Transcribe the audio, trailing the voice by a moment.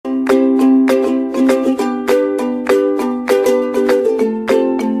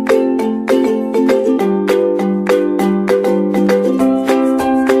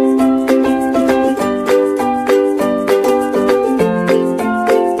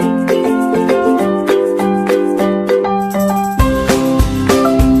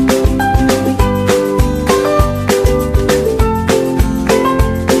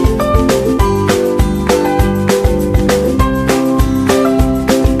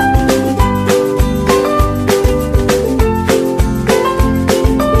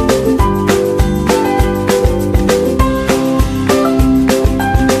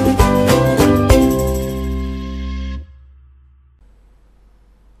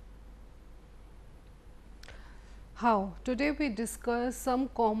How? Today we discuss some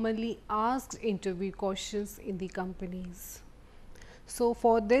commonly asked interview questions in the companies. So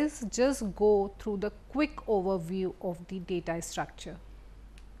for this, just go through the quick overview of the data structure.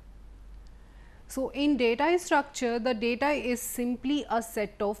 So in data structure, the data is simply a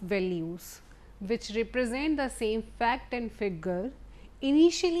set of values which represent the same fact and figure.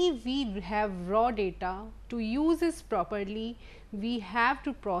 Initially, we have raw data. To use this properly, we have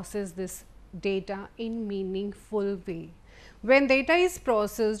to process this data in meaningful way. When data is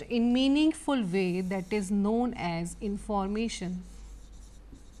processed in meaningful way, that is known as information.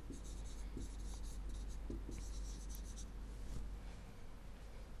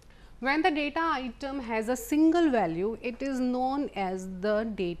 When the data item has a single value, it is known as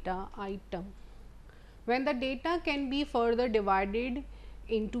the data item. When the data can be further divided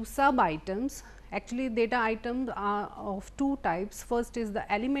into sub items, actually data items are of two types. First is the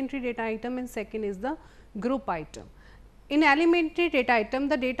elementary data item and second is the group item. In elementary data item,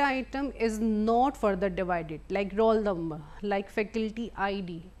 the data item is not further divided like roll number, like faculty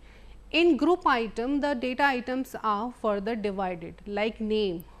ID. In group item, the data items are further divided like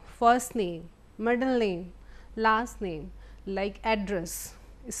name, first name, middle name, last name, like address,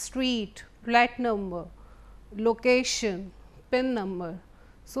 street, flat number, location, PIN number.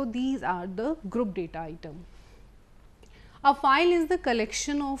 So, these are the group data item. A file is the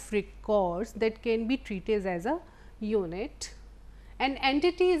collection of records that can be treated as a unit. An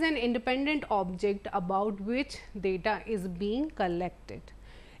entity is an independent object about which data is being collected.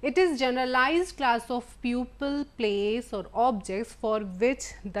 It is generalized class of people, place or objects for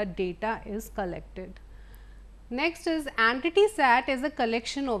which the data is collected. Next is entity set is a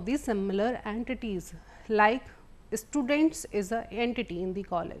collection of the similar entities like students is an entity in the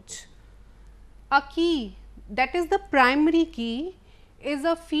college. A key, that is the primary key, is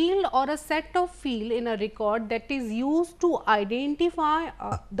a field or a set of field in a record that is used to identify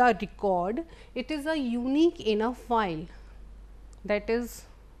the record. It is a unique in a file, that is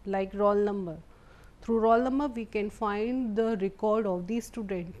like roll number. Through roll number we can find the record of the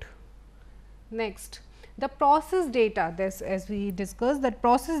student. Next, the process data, this as we discussed, that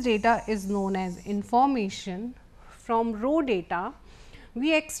process data is known as information. From raw data,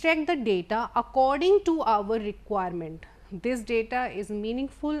 we extract the data according to our requirement. This data is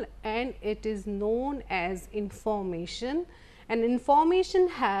meaningful and it is known as information, and information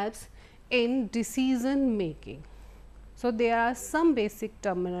helps in decision making. So, there are some basic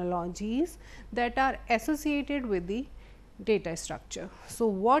terminologies that are associated with the data structure. So,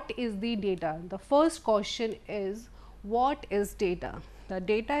 what is the data? The first question is, what is data? The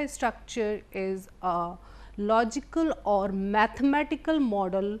data structure is a logical or mathematical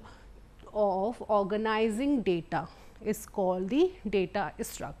model of organizing data, is called the data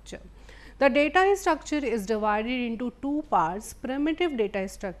structure. The data structure is divided into two parts, primitive data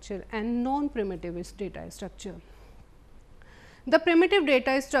structure and non-primitive data structure. The primitive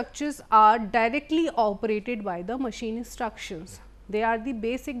data structures are directly operated by the machine instructions. They are the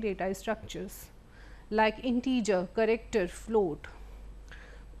basic data structures like integer, character, float.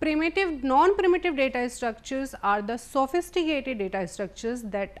 Primitive, non-primitive data structures are the sophisticated data structures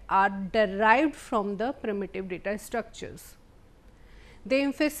that are derived from the primitive data structures. They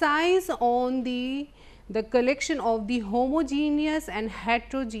emphasize on the collection of the homogeneous and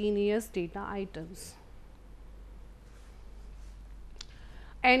heterogeneous data items.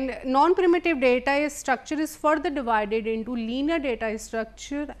 And non-primitive data structure is further divided into linear data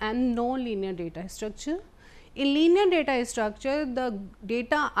structure and non-linear data structure. In linear data structure, the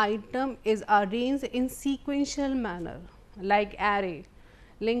data item is arranged in sequential manner like array,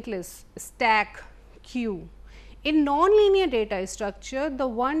 linked list, stack, queue. In non-linear data structure, the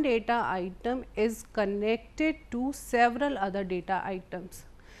one data item is connected to several other data items.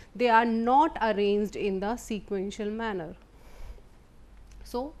 They are not arranged in the sequential manner.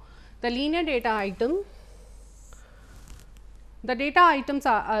 So, the linear data item, the data items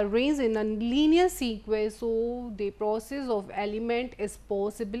are arranged in a linear sequence. So, the process of element is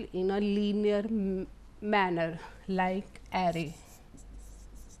possible in a linear manner like array,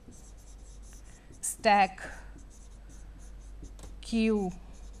 stack, queue,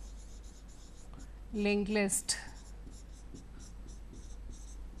 linked list.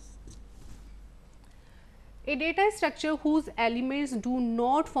 A data structure whose elements do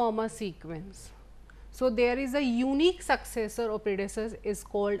not form a sequence. So, there is a unique successor or predecessor is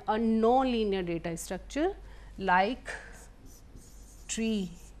called a non-linear data structure like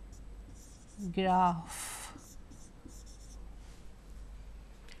tree, graph.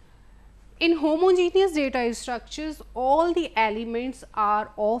 In homogeneous data structures, all the elements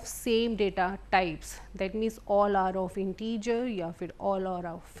are of same data types. That means all are of integer या फिर all are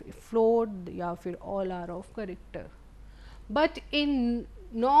of float या फिर all are of character. But in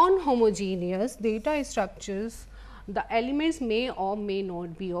non-homogeneous data structures, the elements may or may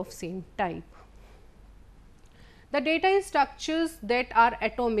not be of same type. The data structures that are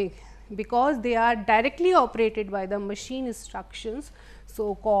atomic, because they are directly operated by the machine instructions,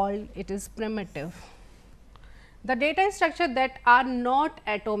 so called it is primitive. The data structure that are not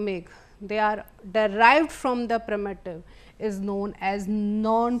atomic, they are derived from the primitive, is known as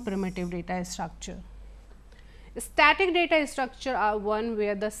non-primitive data structure. Static data structure are one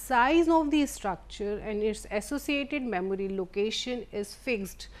where the size of the structure and its associated memory location is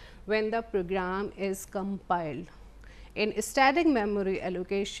fixed when the program is compiled. In static memory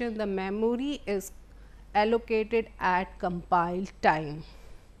allocation, the memory is allocated at compile time.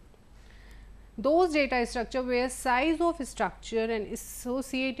 Those data structure where size of structure and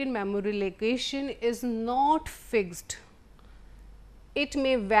associated memory location is not fixed, it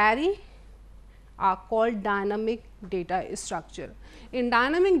may vary, are called dynamic data structure. In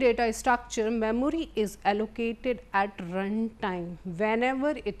dynamic data structure, memory is allocated at runtime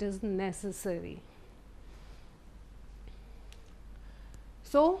whenever it is necessary.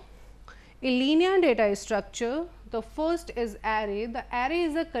 So, in linear data structure, the first is array. The array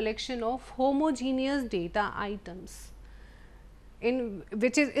is a collection of homogeneous data items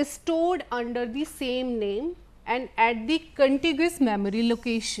which is stored under the same name and at the contiguous memory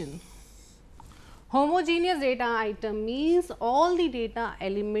location. Homogeneous data item means all the data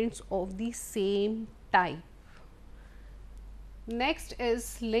elements of the same type. Next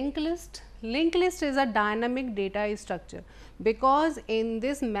is linked list. Linked list is a dynamic data structure because in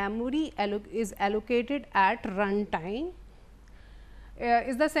this memory is allocated at runtime.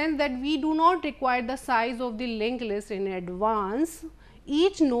 Is the sense that we do not require the size of the linked list in advance.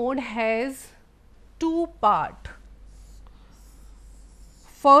 Each node has two parts.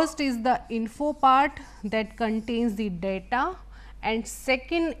 First is the info part that contains the data, and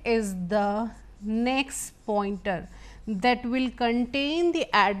second is the next pointer that will contain the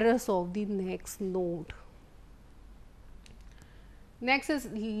address of the next node. Next is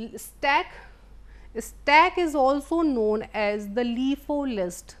stack. Stack is also known as the LIFO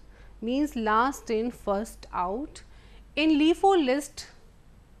list, means last in first out. In LIFO list,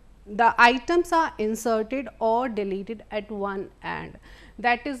 the items are inserted or deleted at one end,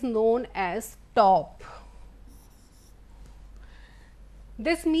 that is known as top.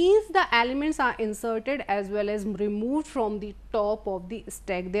 This means the elements are inserted as well as removed from the top of the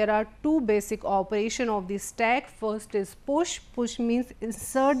stack. There are two basic operations of the stack. First is push. Push means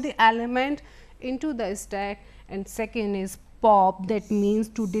insert the element into the stack, and second is pop, that means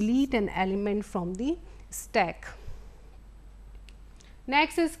to delete an element from the stack.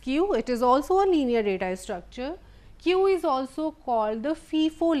 Next is queue. It is also a linear data structure. Queue is also called the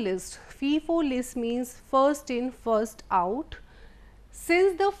FIFO list. FIFO list means first in first out.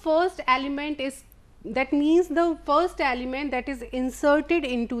 Since the first element is, that means the first element that is inserted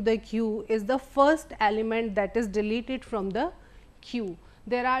into the queue is the first element that is deleted from the queue.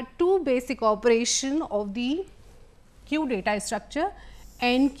 There are two basic operations of the queue data structure,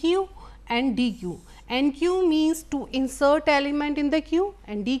 NQ and DQ. NQ means to insert element in the queue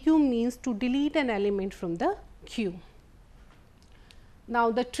and DQ means to delete an element from the queue.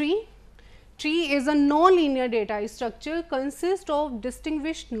 Now, the tree. Tree is a non-linear data structure, consists of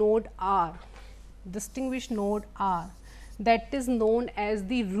distinguished node R. Distinguished node R, that is known as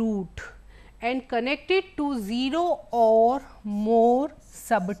the root, and connected to 0 or more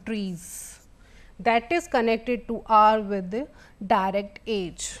subtrees, that is connected to R with the direct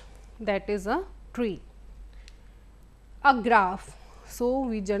edge, that is a tree. A graph. So,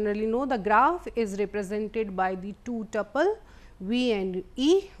 we generally know the graph is represented by the two tuple V and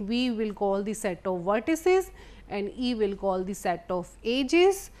E. V will call the set of vertices and E will call the set of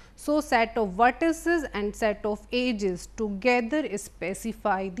edges. So, set of vertices and set of edges together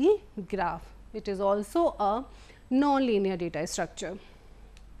specify the graph. It is also a non-linear data structure.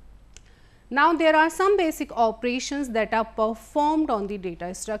 Now, there are some basic operations that are performed on the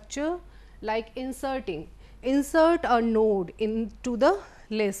data structure, like inserting. Insert a node into the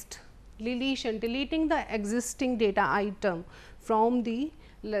list. Deletion, deleting the existing data item from the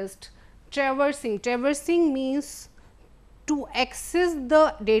list. Traversing. Traversing means to access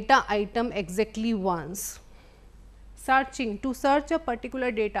the data item exactly once. Searching, to search a particular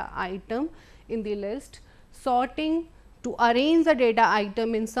data item in the list. Sorting, to arrange the data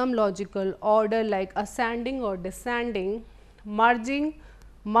item in some logical order like ascending or descending. Merging,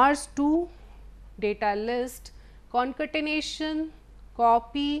 merge two data list, concatenation,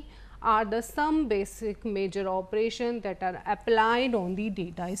 copy are the some basic major operations that are applied on the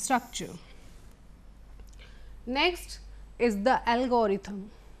data structure. Next is the algorithm.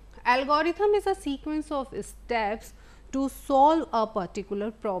 Algorithm is a sequence of steps to solve a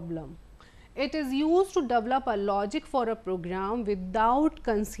particular problem. It is used to develop a logic for a program without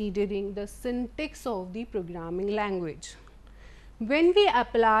considering the syntax of the programming language. When we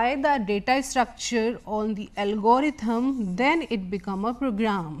apply the data structure on the algorithm, then it becomes a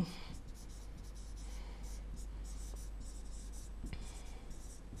program.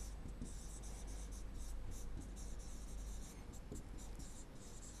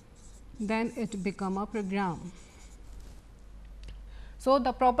 Then it become a program. So,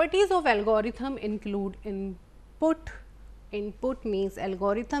 the properties of algorithm include input. Input means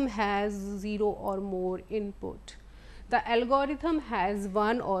algorithm has 0 or more input. The algorithm has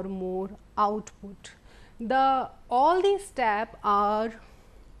 1 or more output. All these steps are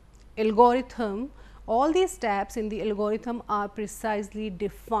algorithm. All these steps in the algorithm are precisely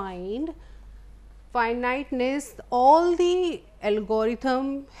defined. Finiteness, all the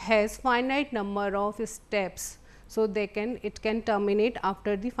algorithm has finite number of steps, so it can terminate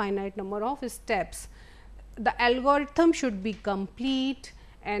after the finite number of steps. The algorithm should be complete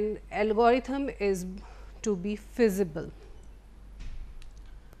and algorithm is to be feasible.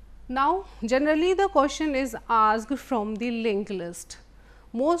 Now, generally the question is asked from the linked list.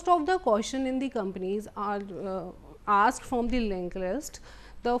 Most of the question in the companies are asked from the linked list.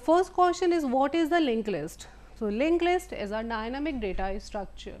 The first question is, what is the linked list? So, linked list is a dynamic data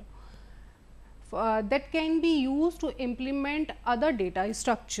structure that can be used to implement other data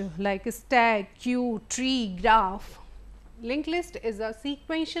structure like stack, queue, tree, graph. Linked list is a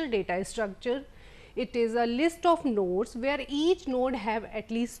sequential data structure. It is a list of nodes where each node have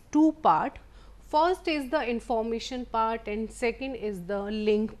at least two parts. First is the information part and second is the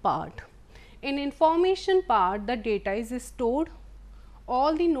link part. In information part, the data is stored.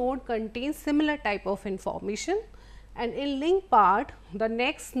 All the node contains similar type of information, and in link part, the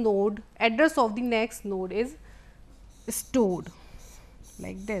next node, address of the next node is stored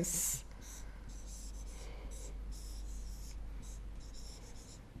like this.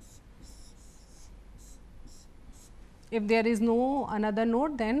 If there is no another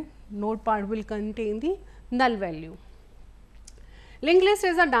node, then node part will contain the null value. Linked list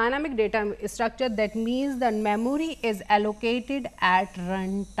is a dynamic data structure, that means that memory is allocated at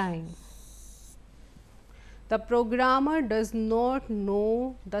runtime. The programmer does not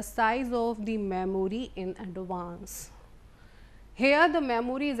know the size of the memory in advance. Here the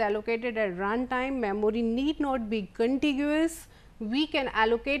memory is allocated at runtime. Memory need not be contiguous. We can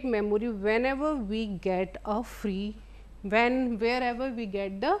allocate memory whenever we get a free, wherever we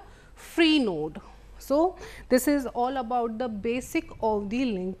get the free node. So, this is all about the basic of the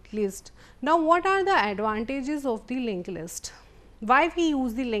linked list. Now, what are the advantages of the linked list? Why we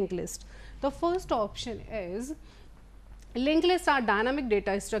use the linked list? The first option is, linked lists are dynamic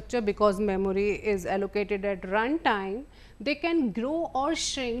data structure because memory is allocated at runtime. They can grow or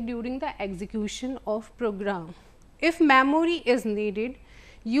shrink during the execution of program. If memory is needed,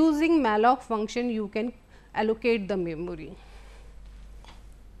 using malloc function you can allocate the memory.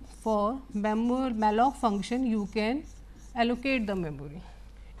 For malloc function you can allocate the memory.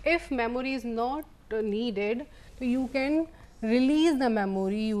 If memory is not needed, so you can release the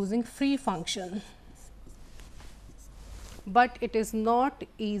memory using free function, but it is not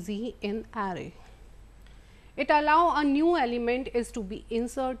easy in array. It allows a new element is to be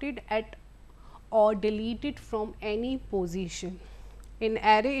inserted at or deleted from any position. In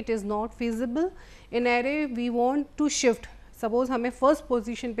array it is not feasible. In array we want to shift. Suppose हमें first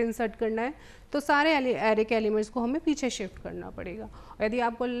position पे insert करना है तो सारे array के elements को हमें पीछे शिफ्ट करना पड़ेगा, और यदि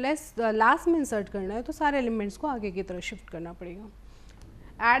आपको लास्ट में इंसर्ट करना है तो सारे एलिमेंट्स को आगे की तरफ शिफ्ट करना पड़ेगा.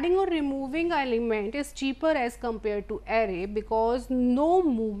 एडिंग और removing element is cheaper as compare to array because no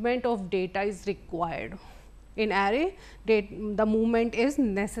movement of data is required. In array the movement is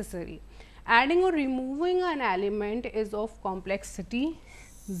necessary. Adding और removing an element is of complexity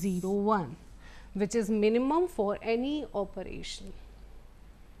 0, 1, which is minimum for any operation.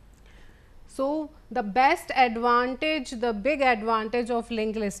 So, the best advantage, the big advantage of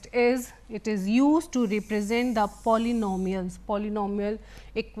linked list is it is used to represent the polynomial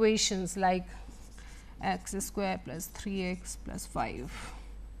equations like x square plus 3x plus 5.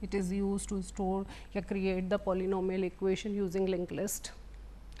 It is used to store or create the polynomial equation using linked list.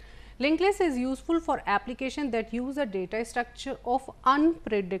 Linked list is useful for application that use a data structure of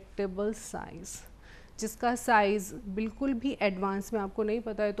unpredictable size. जिसका size बिल्कुल भी advance में आपको नहीं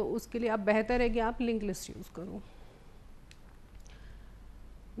पता है, तो उसके लिए आप बेहतर है कि आप लिंक लिस्ट यूज़ करो।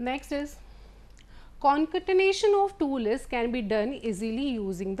 Next is concatenation of two lists can be done easily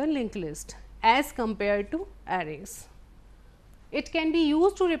using the linked list as compared to arrays. It can be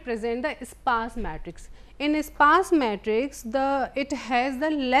used to represent the sparse matrix. In sparse matrix, it has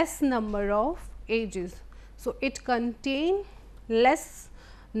the less number of edges, so it contain less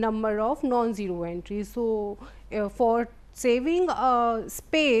number of non-zero entries. So for saving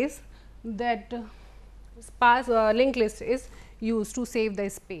space, that sparse linked list is used to save the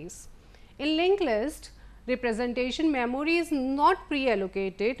space. In linked list representation, memory is not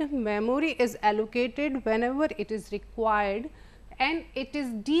pre-allocated, memory is allocated whenever it is required and it is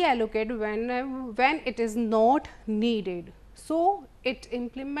deallocated when it is not needed. So its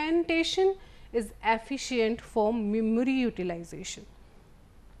implementation is efficient for memory utilization.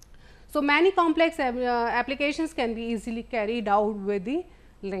 So many complex applications can be easily carried out with the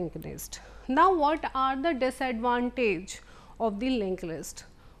linked list. Now what are the disadvantages of the linked list?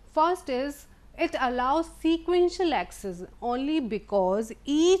 First is it allows sequential access only because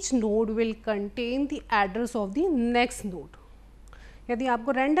each node will contain the address of the next node. यदि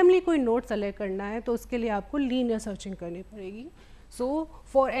आपको randomly कोई node select करना है तो उसके लिए आपको linear searching करनी पड़ेगी. So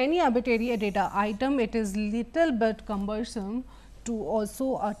for any arbitrary data item, it is little bit cumbersome to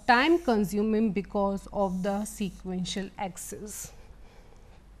also a time consuming because of the sequential access.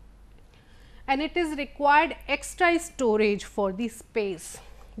 And it is required extra storage for the space,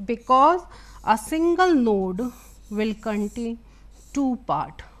 because a single node will contain two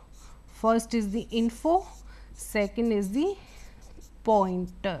parts. First is the info, second is the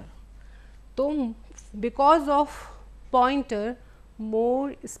pointer. So because of pointer,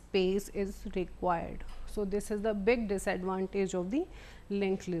 more space is required. So this is the big disadvantage of the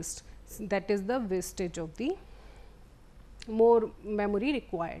linked list, that is the wastage of the more memory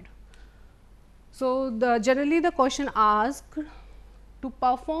required. So generally the question asked to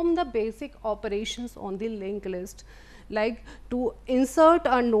perform the basic operations on the linked list, like to insert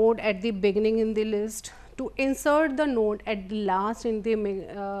a node at the beginning in the list, to insert the node at the last in the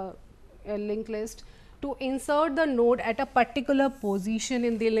linked list, to insert the node at a particular position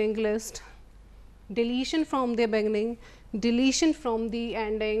in the linked list, deletion from the beginning, deletion from the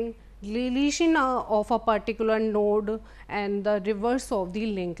ending, deletion of a particular node, and the reverse of the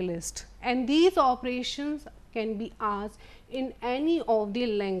linked list. And these operations can be asked in any of the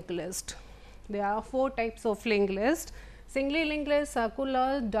linked list. There are 4 types of linked list: singly linked list,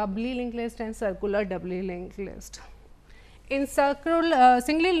 circular, doubly linked list, and circular doubly linked list. In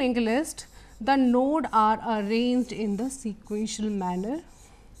singly linked list, the nodes are arranged in the sequential manner.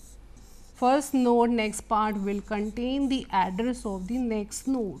 First node next part will contain the address of the next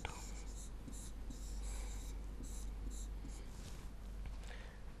node.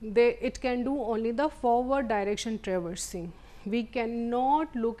 It can do only the forward direction traversing. We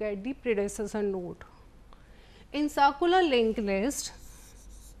cannot look at the predecessor node. In circular linked list,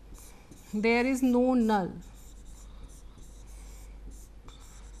 there is no null.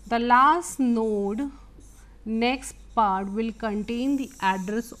 The last node next part will contain the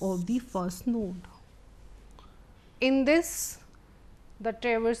address of the first node. In this, the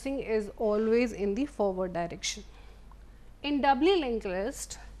traversing is always in the forward direction. In doubly linked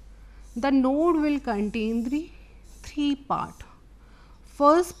list, the node will contain the 3 parts.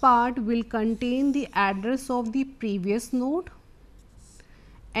 First part will contain the address of the previous node,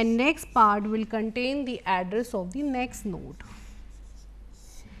 and next part will contain the address of the next node.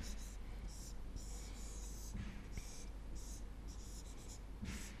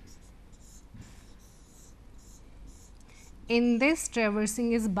 In this,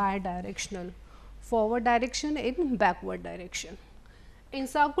 traversing is bidirectional, forward direction and backward direction. In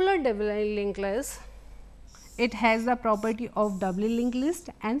circular doubly linked list, it has the property of doubly linked list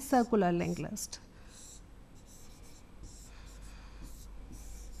and circular linked list.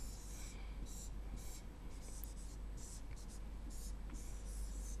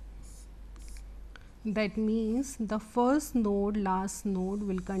 That means the first node, last node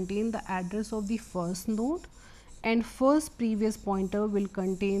will contain the address of the first node, and first previous pointer will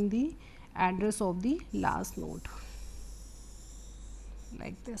contain the address of the last node,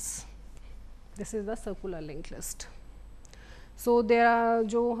 like this. This is the circular linked list. So there are,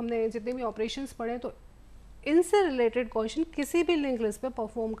 जो हमने जितने भी operations पढ़े, तो इनसे related question किसी भी link list पे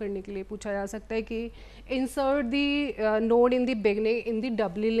परफॉर्म करने के लिए पूछा जा सकता है कि insert the node in the beginning in the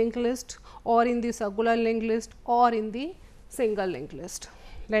Dabali link list और in the circular link list और in the single link list.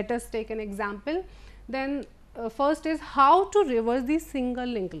 Let us take an example. Then first is how to reverse the single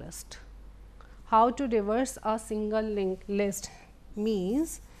linked list. how to reverse a single linked list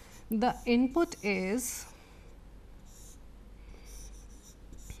means the input is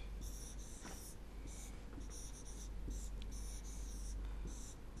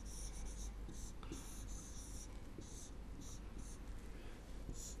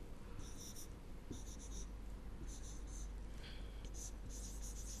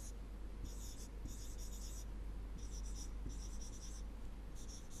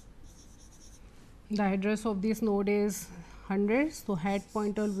the address of this node is 100, so head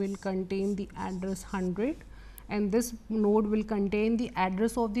pointer will contain the address 100 and this node will contain the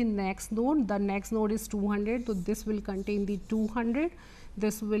address of the next node. The next node is 200, so this will contain the 200,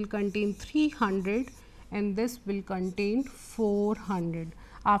 this will contain 300 and this will contain 400.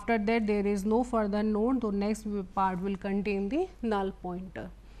 After that there is no further node, so next part will contain the null pointer.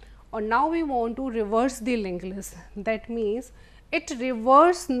 Or now we want to reverse the linked list, that means it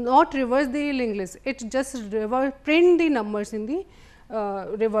not reverse the linked list, it just print the numbers in the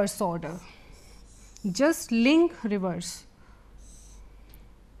reverse order, just link reverse.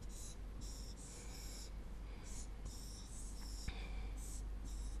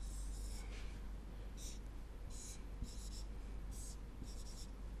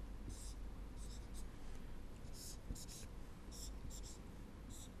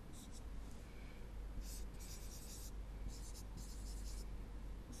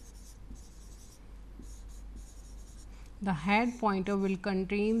 The head pointer will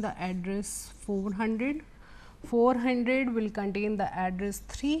contain the address 400, 400 will contain the address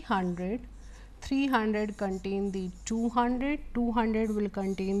 300, 300 contain the 200, 200 will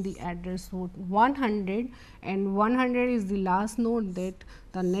contain the address 100 and 100 is the last node, that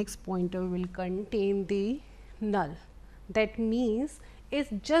the next pointer will contain the null. That means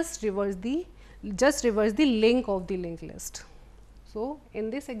it just reverse the link of the linked list. So, in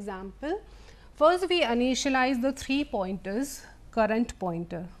this example, first we initialize the 3 pointers, current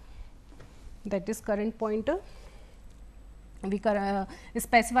pointer, that is current pointer. We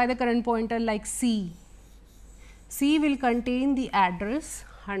specify the current pointer like C. C will contain the address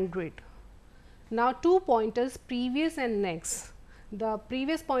 100. Now 2 pointers, previous and next. The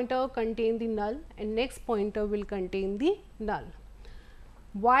previous pointer contain the null and next pointer will contain the null.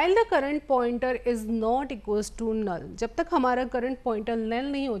 While the current pointer is not equals to null, जब तक हमारा current pointer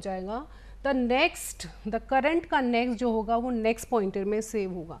null नहीं हो जाएगा, the current का next जो होगा वो next pointer में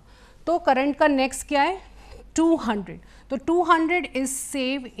save होगा. तो current का next क्या है? 200. तो 200 is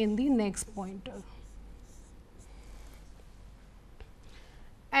saved in the next pointer.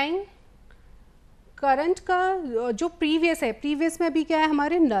 And current का जो previous है, previous में भी क्या है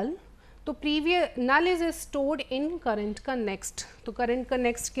हमारे null. तो previous null is stored in current का next. तो current का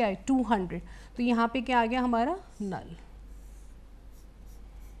next क्या है? 200. तो यहाँ पे क्या आ गया हमारा null.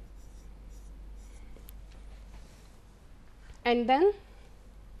 And then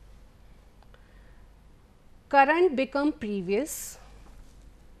current become previous,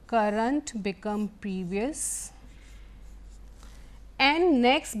 and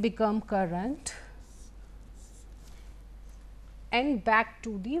next become current and back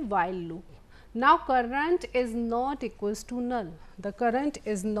to the while loop. Now current is not equals to null, the current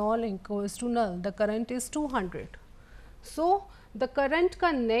is not equals to null, the current is 200. So the current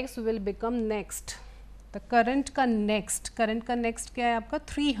का next will become next. The current का next क्या है आपका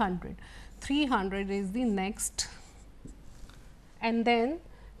 300. 300 is the next and then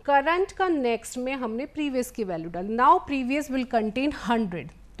current का next में हमने previous की value डाली. Now previous will contain 100.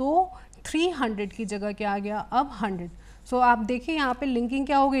 तो 300 की जगह क्या आ गया अब 100. So आप देखिए यहाँ पे linking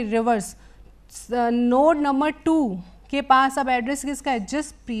क्या हो गई reverse. नोड नंबर 2 के पास अब एड्रेस किसका है?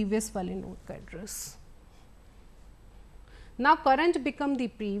 जस्ट प्रीवियस वाले नोड का address. Now current become the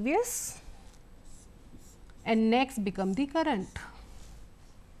previous and next become the current.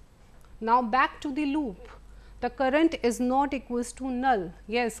 Now back to the loop. The current is not equals to null.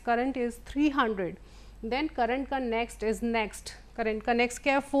 Yes, current is 300. Then current का next is next. Current का next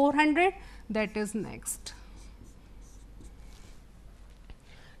क्या है? 400. That is next.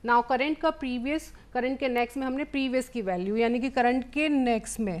 Now current का previous, current के next में हमने previous की value, यानी कि current के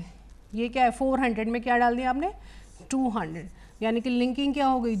next में ये क्या है? 400 में क्या डाल दिया आपने? 200. यानी कि linking क्या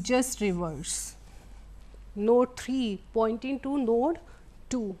हो गई? Just reverse. Node 3 pointing to node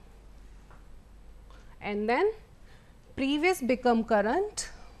 2 and then previous become current,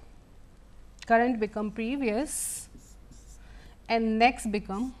 current become previous and next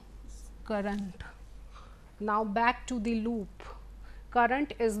become current. Now back to the loop.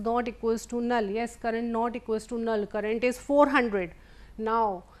 Current is not equals to null. Yes, current not equals to null. Current is 400.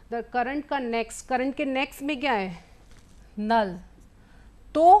 Now the current का next, current के next में क्या है? Null.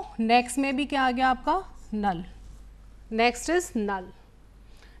 तो next में भी क्या आ गया आपका नल, next is null.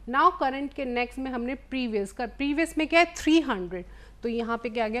 Now current के नेक्स्ट में हमने प्रीवियस में क्या है 300, तो यहाँ पे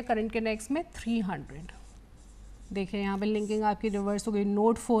क्या आ गया करंट के नेक्स्ट में 300। देखिए यहाँ पे लिंकिंग आपकी रिवर्स हो गई,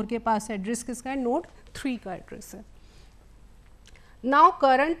 नोड 4 के पास एड्रेस किसका है, नोड 3 का एड्रेस है। Now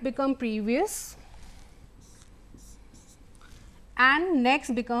current become previous and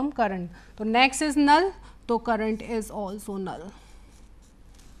next become current, तो नेक्स्ट इज नल, तो current is also null.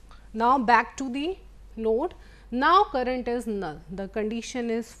 Now back to the node, now current is null, the condition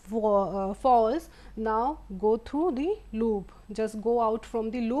is false, now go through the loop, just go out from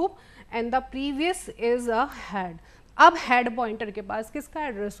the loop and the previous is a head। अब head pointer के पास किसका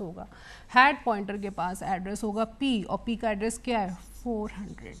address होगा, head pointer के पास address होगा P, और P का address क्या है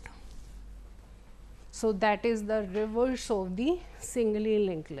 400। so that is the reverse of the singly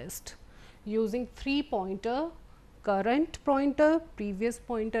linked list using 3 pointer, current pointer, previous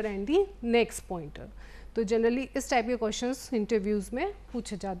pointer and the next pointer। तो जनरली इस टाइप के क्वेश्चंस इंटरव्यूज में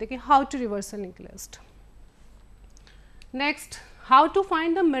पूछे जाते कि how to reverse a link list. Next, how to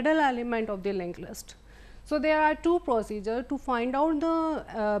find the middle element of the link list. So there are to procedure to find out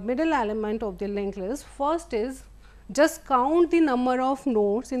the middle element of the link list. First is just count the number of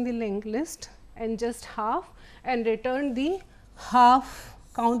nodes in the linked list and just half and return the half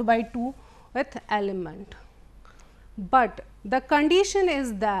count by 2 with element. But the condition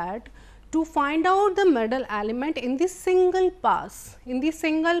is that to find out the middle element in the single pass, in the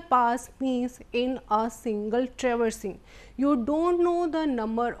single pass means in a single traversing, you don't know the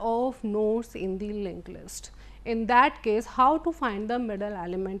number of nodes in the linked list. In that case, how to find the middle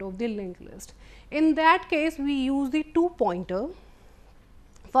element of the linked list? In that case, we use the 2 pointer,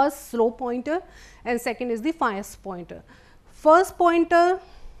 first slow pointer and second is the fast pointer. First pointer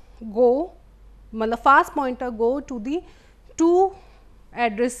go, मतलब fast pointer go to the 2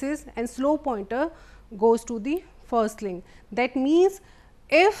 addresses and slow pointer goes to the first link. That means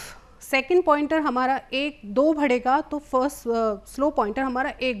if second pointer हमारा 2 बढ़ेगा तो first slow pointer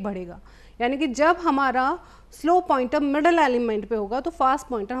हमारा 1 बढ़ेगा, यानी कि जब हमारा स्लो पॉइंटर मिडल एलिमेंट पे होगा तो फास्ट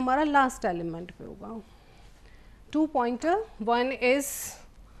पॉइंटर हमारा लास्ट एलिमेंट पे होगा। 2 pointer, one is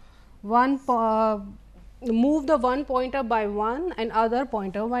move the 1 pointer bye 1 and other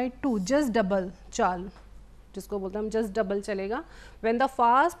pointer bye 2, just double चाल जिसको बोलते हैं हम, जस्ट डबल चलेगा। When the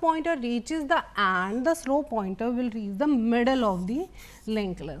fast pointer reaches the end, the slow pointer will reach the middle of the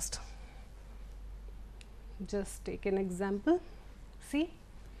link list. Just take an example, C,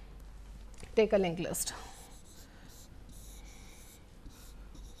 take a linked list.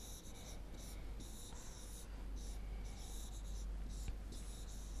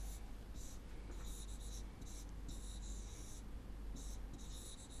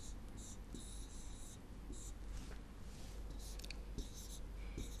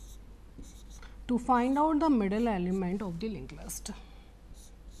 To find out the middle element of the linked list,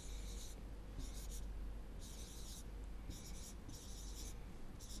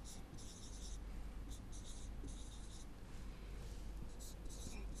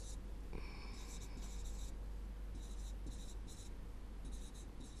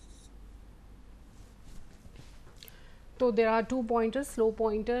 so there are 2 pointers, slow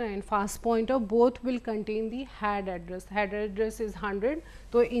pointer and fast pointer, both will contain the head address. Head address is 100,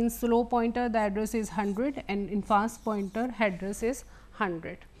 so in slow pointer the address is 100 and in fast pointer head address is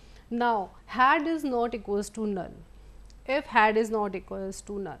 100. Now head is not equals to null. If head is not equals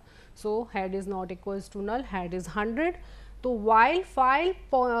to null, so head is not equals to null, head is 100. तो while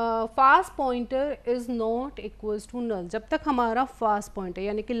fast pointer is not equals to null, जब तक हमारा fast pointer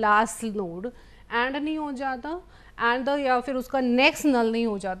यानी कि last node and नहीं हो जाता and या फिर उसका नेक्स्ट नल नहीं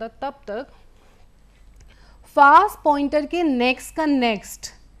हो जाता, तब तक फास्ट पॉइंटर के नेक्स्ट का next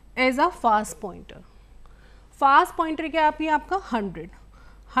as a fast pointer. Fast pointer क्या है आपका 100,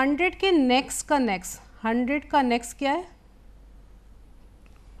 100 के नेक्स्ट का नेक्स्ट, 100 का नेक्स्ट क्या है,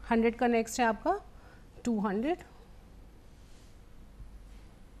 100 का नेक्स्ट है आपका 200,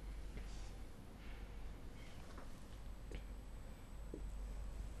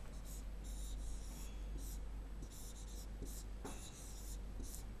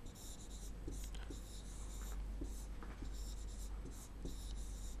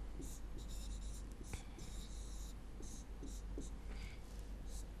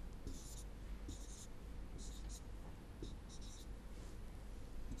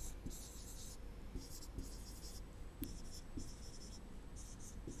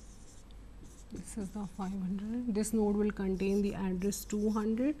 this is the 500, this node will contain the address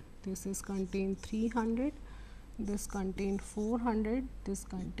 200, this is contain 300, this contain 400, this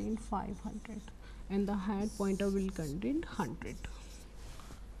contain 500 and the head pointer will contain 100.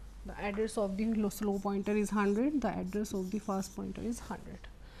 The address of the slow pointer is 100, the address of the fast pointer is 100.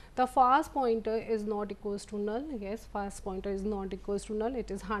 The fast pointer is not equals to null. Yes, fast pointer is not equals to null,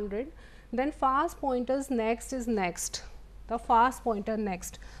 it is 100. Then fast pointers next is next. The fast pointer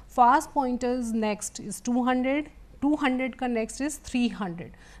next. Fast pointers next is 200. 200 ka next is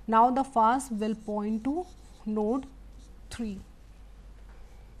 300. Now the fast will point to node 3.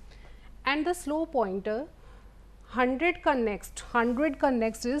 And the slow pointer 100 ka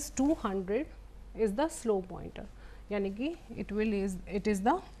next is 200 is the slow pointer. Yani ki it is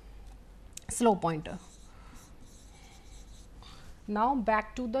the slow pointer. Now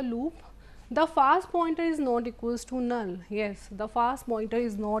back to the loop. The fast pointer is not equals to null. Yes, the fast pointer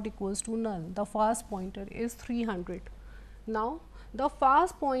is not equals to null. The fast pointer is 300. Now the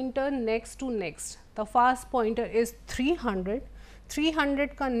fast pointer next to next. The fast pointer is 300.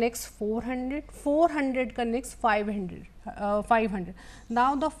 300 ka next 400. 400 ka next 500. 500.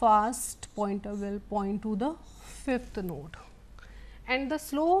 Now the fast pointer will point to the 5th node. And the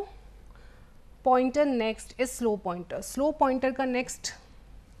slow pointer next is slow pointer. Slow pointer ka next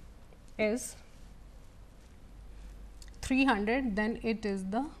is 300, then it is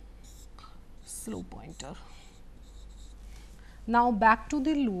the slow pointer. Now back to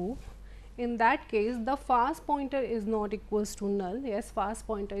the loop. In that case, the fast pointer is not equals to null. Yes, fast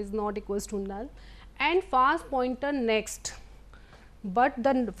pointer is not equals to null, and fast pointer next, but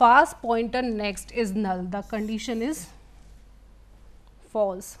the fast pointer next is null. The condition is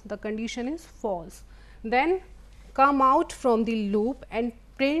false. The condition is false. Then come out from the loop and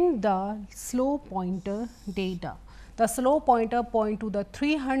print the slow pointer data. The slow pointer point to the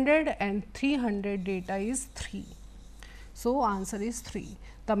 300 and 300 data is 3. So answer is 3.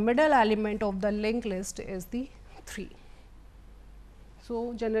 The middle element of the linked list is the 3.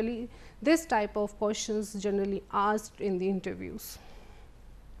 So generally this type of questions generally asked in the interviews.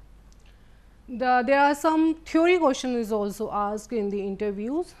 There are some theory questions also asked in the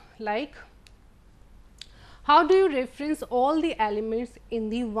interviews, like how do you reference all the elements in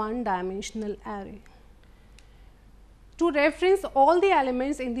the one-dimensional array? To reference all the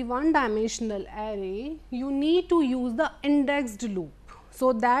elements in the one-dimensional array, you need to use the indexed loop,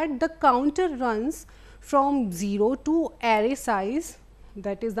 so that the counter runs from 0 to array size,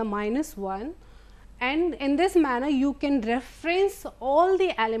 that is the -1, and in this manner you can reference all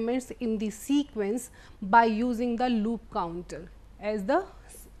the elements in the sequence by using the loop counter as the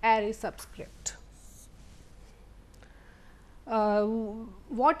array subscript.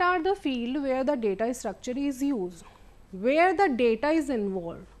 What are the fields where the data structure is used? Where the data is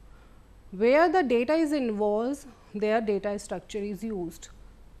involved, there data structure is used,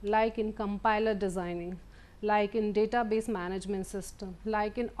 like in compiler designing, like in database management system,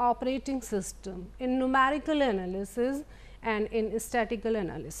 like in operating system, in numerical analysis and in statistical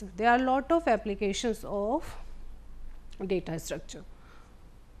analysis. There are a lot of applications of data structure.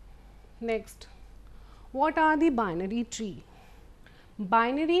 Next, what are the binary tree?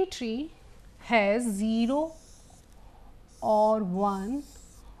 Binary tree has 0 or 1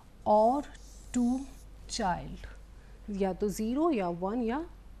 or 2 child, या तो 0 या 1 या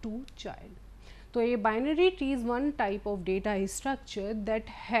 2 child. तो ये binary tree is one type of data structure that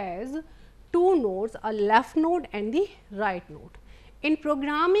has 2 nodes, a left node and the right node. In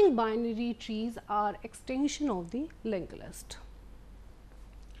programming, binary trees are extension of the linked list.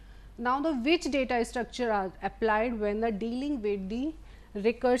 Now the which data structure are applied when the dealing with the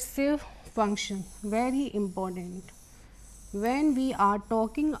recursive function? Very important. When we are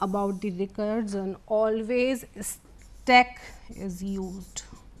talking about the recursion, always stack is used.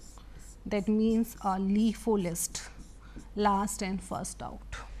 That means a LIFO list, last and first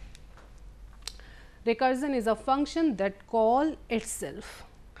out. Recursion is a function that call itself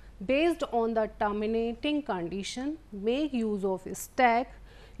based on the terminating condition. Make use of a stack.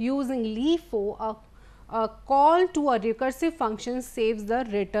 Using LIFO, a call to a recursive function saves the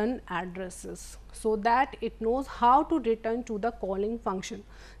return addresses, so that it knows how to return to the calling function.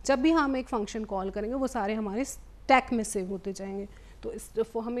 जब भी हम एक function call करेंगे वो सारे हमारे stack में save होते जाएंगे.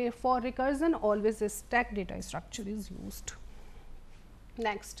 तो हमें for recursion always a stack data structure is used.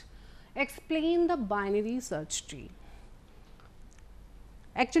 Next, explain the binary search tree.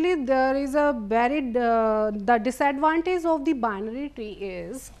 Actually, there is a very the disadvantage of the binary tree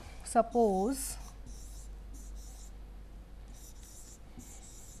is, suppose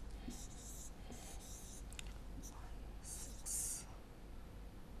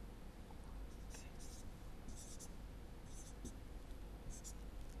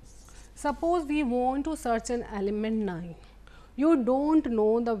we want to search an element 9. You don't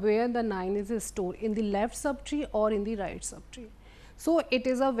know where the 9 is stored, in the left subtree or in the right subtree. So it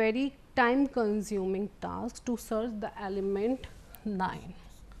is a very time consuming task to search the element 9.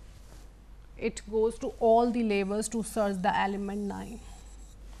 It goes to all the labels to search the element 9.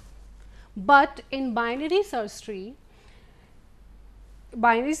 But in binary search tree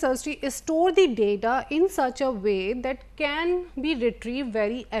store the data in such a way that can be retrieved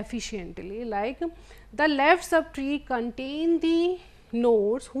very efficiently. Like the left subtree contain the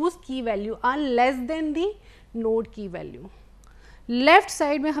nodes whose key value are less than the node key value. Left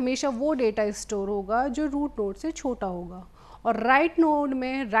side में हमेशा वो data store होगा जो root node से छोटा होगा, और right node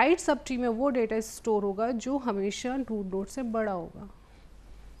में, राइट सब ट्री में वो डेटा स्टोर होगा जो हमेशा रूट नोड से बड़ा होगा,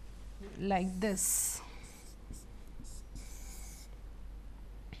 like this.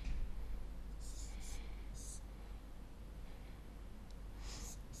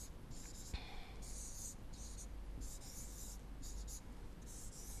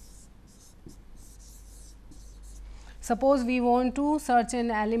 Suppose we want to search an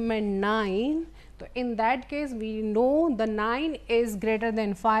element 9, so in that case we know the 9 is greater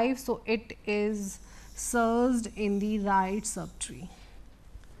than 5, so it is searched in the right subtree.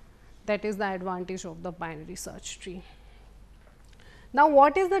 That is the advantage of the binary search tree. Now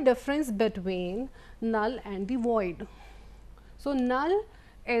what is the difference between null and the void? So null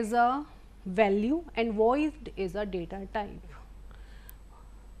is a value and void is a data type.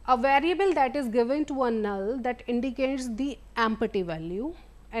 A variable that is given to a null that indicates the empty value,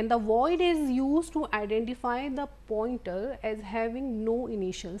 and the void is used to identify the pointer as having no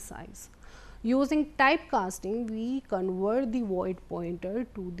initial size. Using typecasting, we convert the void pointer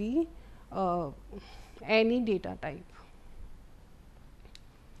to the any data type.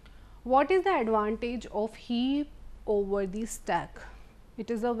 What is the advantage of heap over the stack?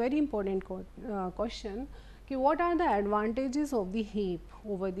 It is a very important question. What are the advantages of the heap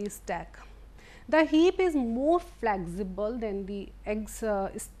over the stack? The heap is more flexible than the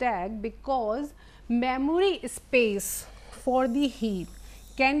stack because memory space for the heap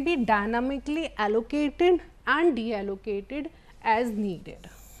can be dynamically allocated and deallocated as needed.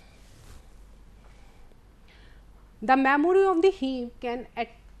 The memory of the heap can at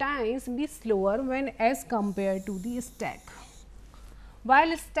times be slower when as compared to the stack.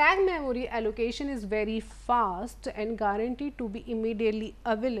 While stack memory allocation is very fast and guaranteed to be immediately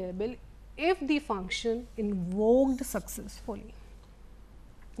available if the function invoked successfully.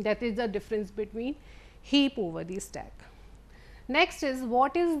 That is the difference between heap over the stack. Next is,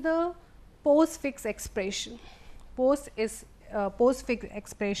 what is the postfix expression? Postfix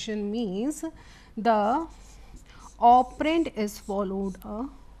expression means the operand is followed a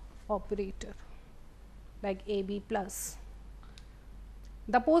operator like AB plus.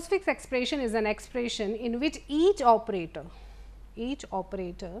 The postfix expression is an expression in which each operator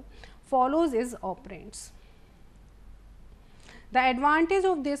follows its operands. The advantage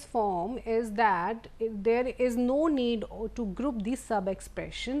of this form is that there is no need to group the sub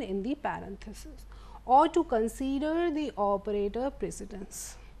expression in the parenthesis or to consider the operator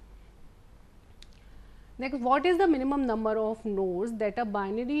precedence. Next, what is the minimum number of nodes that a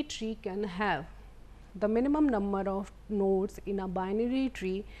binary tree can have? The minimum number of nodes in a binary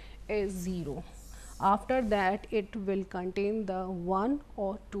tree is 0. After that, it will contain the 1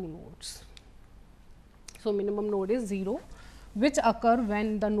 or 2 nodes. So minimum node is 0, which occur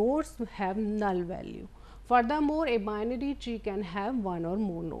when the nodes have null value. Furthermore, a binary tree can have 1 or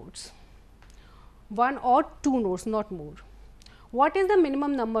more nodes. 1 or 2 nodes, not more. What is the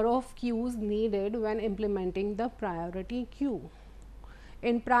minimum number of queues needed when implementing the priority queue?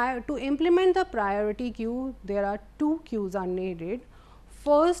 To implement the priority queue, there are 2 queues are needed.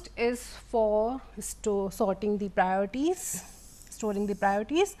 First is for storing the priorities,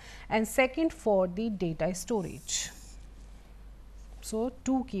 and second for the data storage. So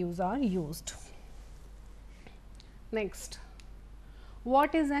 2 queues are used. Next,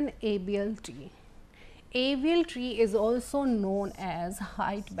 what is an ABL tree? ABL tree is also known as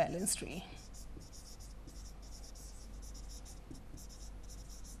height balance tree.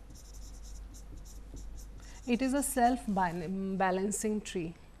 It is a self-balancing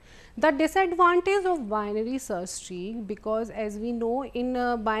tree. The disadvantage of binary search tree, because as we know in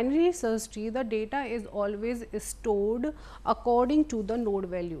a binary search tree the data is always stored according to the node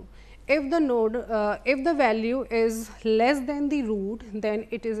value. If the value is less than the root, then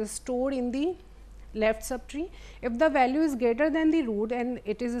it is stored in the left subtree. If the value is greater than the root, then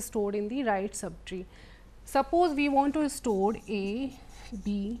it is stored in the right subtree. Suppose we want to store A,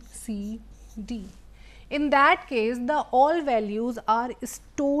 B, C, D. In that case, the all values are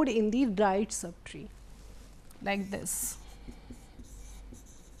stored in the right subtree, like this.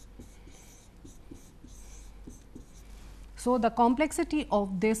 So, the complexity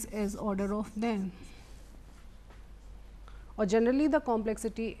of this is order of n, or generally the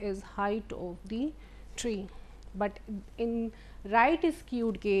complexity is height of the tree, but in right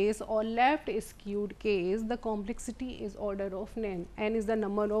skewed case or left skewed case the complexity is order of n. N is the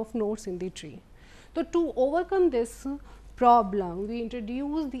number of nodes in the tree. So, to overcome this problem we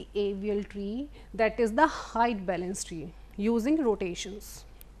introduce the avial tree, that is the height balance tree using rotations.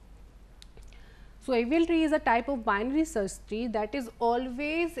 So, avial tree is a type of binary search tree that is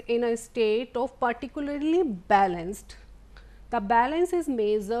always in a state of particularly balanced. The balance is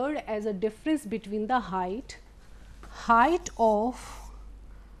measured as a difference between the height of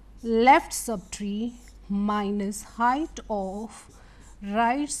left subtree minus height of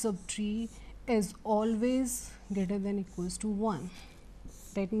right subtree is always greater than equals to 1.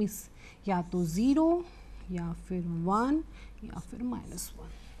 That means या तो 0 या फिर 1 या फिर -1.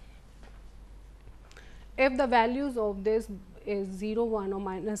 If the values of this is 0, 1 or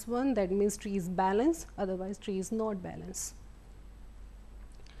 -1, that means tree is balanced, otherwise tree is not balanced.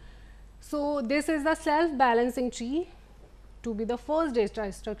 So, this is the self balancing tree to be the first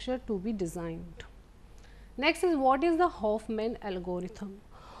data structure to be designed. Next is, what is the Hoffman algorithm?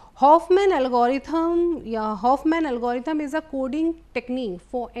 Hoffman algorithm is a coding technique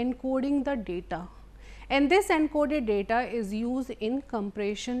for encoding the data, and this encoded data is used in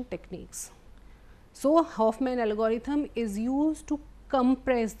compression techniques. So, Hoffman algorithm is used to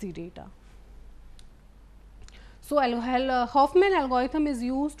compress the data. So, Hoffman algorithm is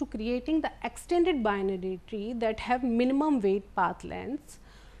used to creating the extended binary tree that have minimum weight path lengths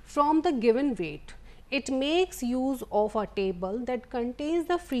from the given weight. It makes use of a table that contains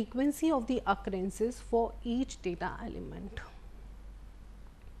the frequency of the occurrences for each data element.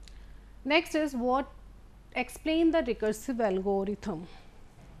 Next is, what explain the recursive algorithm.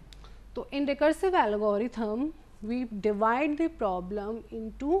 So, in recursive algorithm we divide the problem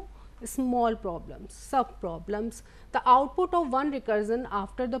into small problems, sub problems. The output of one recursion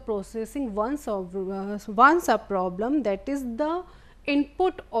after the processing one sub problem, that is the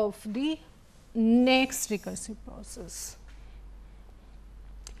input of the next recursive process.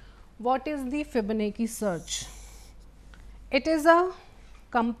 What is the Fibonacci search? It is a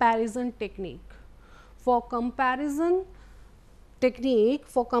comparison technique. For comparison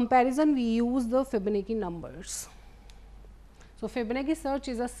we use the Fibonacci numbers. So, Fibonacci search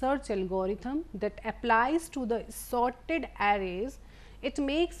is a search algorithm that applies to the sorted arrays. It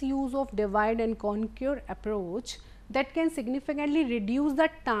makes use of divide and conquer approach that can significantly reduce the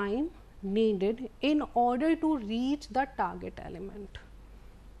time needed in order to reach the target element.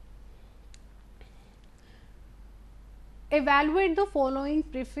 Evaluate the following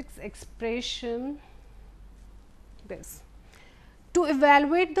prefix expression. This. To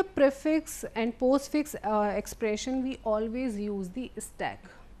evaluate the prefix and postfix expression, we always use the stack.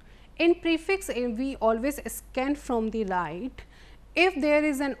 In prefix, we always scan from the right. If there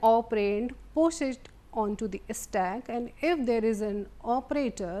is an operand, push it onto the stack, and if there is an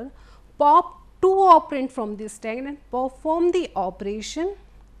operator, pop two operand from the stack and perform the operation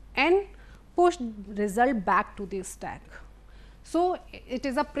and push result back to the stack. So, it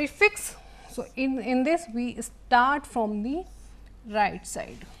is a prefix. So, in this we start from the right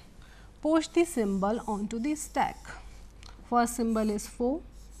side, push the symbol onto the stack. First symbol is 4,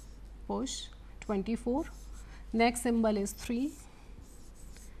 push 24, next symbol is 3,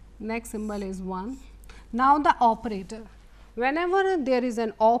 next symbol is 1. Now, the operator, whenever there is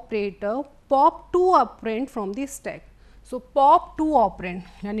an operator, pop two operand from the stack. So, pop two operand,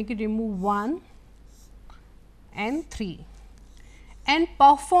 yani ki remove 1 and 3 and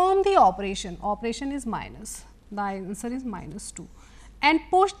perform the operation. Operation is minus. The answer is -2, and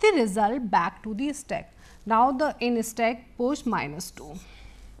push the result back to the stack. Now, the in stack push -2.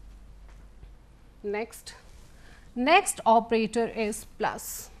 Next operator is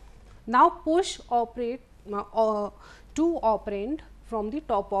plus. Now, push two operand from the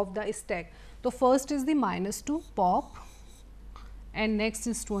top of the stack. So, first is the -2, pop, and next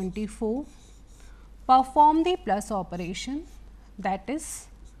is 24. Perform the plus operation, that is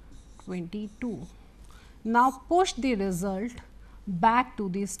 22. Now, push the result back to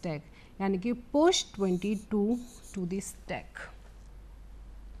the stack, यानी कि push 22 to the stack.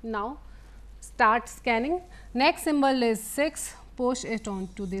 Now, start scanning. Next symbol is 6, push it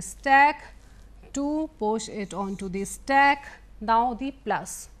onto the stack, 2, push it onto the stack. Now, the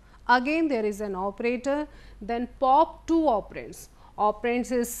plus. Again there is an operator, then pop two operands.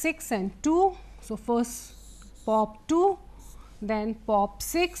 Operands is 6 and 2. So, first pop 2, then pop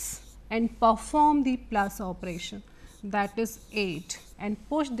 6 and perform the plus operation, that is 8, and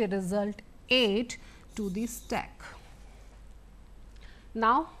push the result 8 to the stack.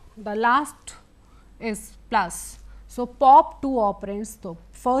 Now, the last is plus. So, pop 2 operands. So,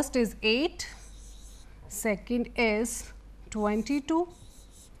 first is 8, second is 22,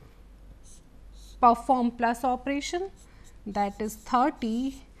 perform plus operation, that is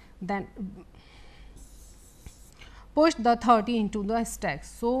 30, then push the 30 into the stack.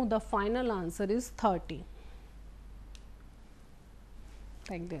 So, the final answer is 30,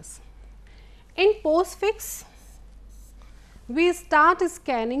 like this. In postfix, we start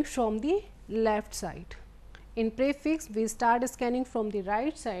scanning from the left side. In prefix, we start scanning from the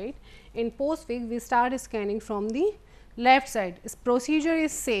right side. In postfix, we start scanning from the left side. This procedure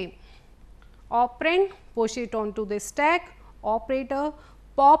is same. Operand, push it onto the stack, operator,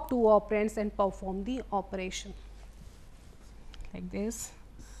 pop 2 operands and perform the operation, like this.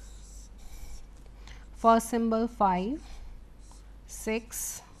 First symbol 5,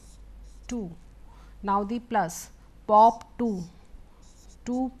 6, 2. Now, the plus, pop 2,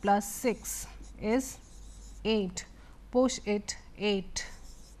 2 plus 6 is 8, push it 8.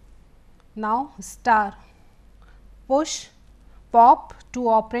 Now, star, push, pop 2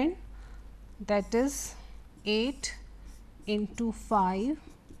 operand, that is 8 into 5,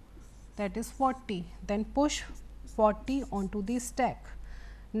 that is 40, then push 40 onto the stack.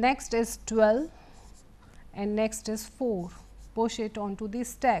 Next is 12 and next is 4, push it onto the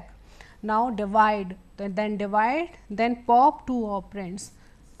stack. Now, divide, then pop 2 operands,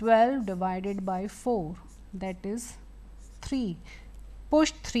 12 divided by 4, that is 3,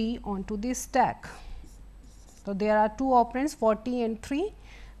 push 3 onto the stack. So, there are 2 operands 40 and 3.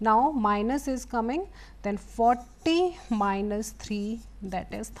 Now, minus is coming, then 40 minus 3,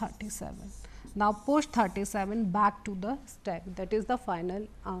 that is 37. Now, push 37 back to the stack, that is the final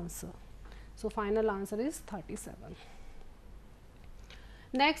answer. So, final answer is 37.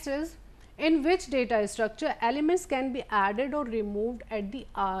 Next is, in which data structure elements can be added or removed at the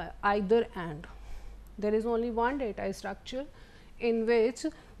either end. There is only one data structure in which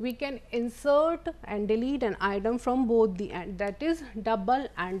we can insert and delete an item from both the ends, that is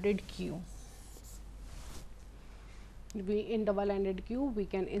double-ended queue. In double-ended queue, we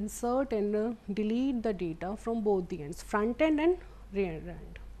can insert and delete the data from both the ends, front end and rear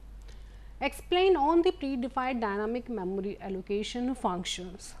end. Explain on the predefined dynamic memory allocation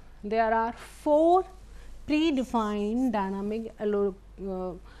functions. There are 4 predefined dynamic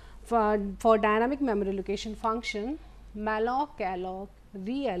for dynamic memory allocation function: malloc, alloc,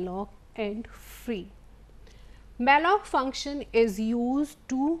 realloc and free. Malloc function is used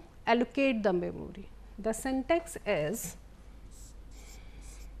to allocate the memory. The syntax is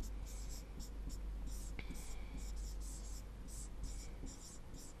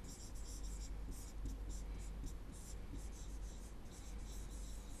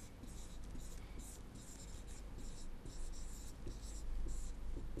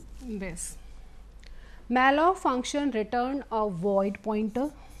this. Malloc function return a void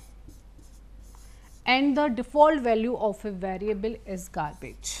pointer and the default value of a variable is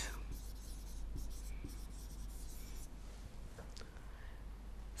garbage.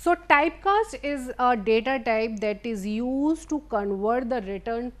 So, typecast is a data type that is used to convert the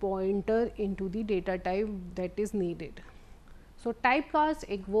return pointer into the data type that is needed. So, typecast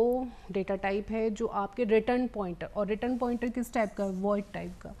एक वो data type है जो आपके return pointer, और return pointer किस type का, void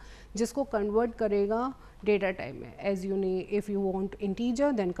type का, जिसको कन्वर्ट करेगा डेटा टाइप में. एज यू ने, if you want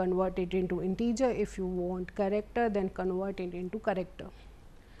integer then convert it into integer, if you want character then convert it into character.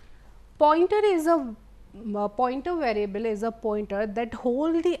 Pointer is a pointer variable is a pointer that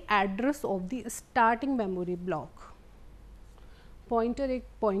hold the address of the starting memory block. Pointer एक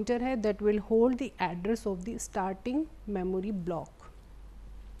pointer है that will hold the address of the starting memory block.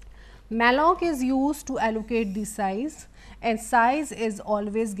 Malloc is used to allocate the size and size is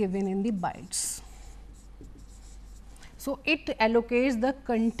always given in the bytes. So, it allocates the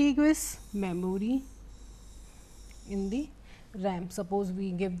contiguous memory in the RAM. Suppose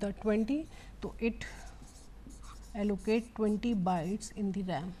we give the 20, so it allocate 20 bytes in the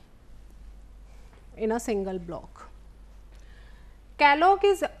RAM in a single block. Calloc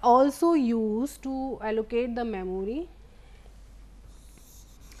is also used to allocate the memory.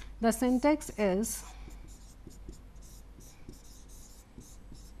 The syntax is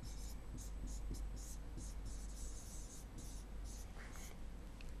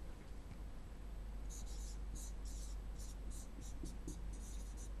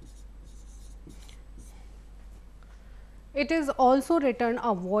it is also return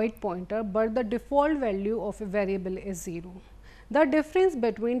a void pointer, but the default value of a variable is 0. The difference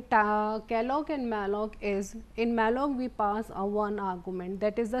between calloc and malloc is, in malloc we pass a one argument,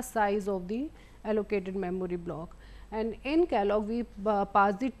 that is the size of the allocated memory block, and in Kellogg we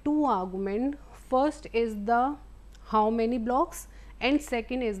pass the two argument. First is the how many blocks and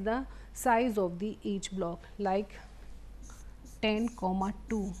second is the size of the each block, like 10,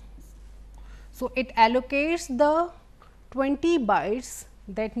 2. So it allocates the 20 bytes,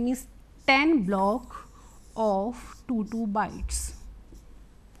 that means 10 block of 2 bytes.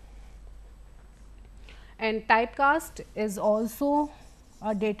 And typecast is also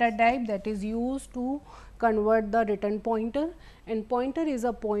a data type that is used to convert the return pointer, and pointer is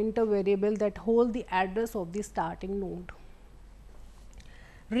a pointer variable that holds the address of the starting node.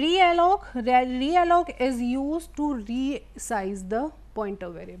 Realloc is used to resize the pointer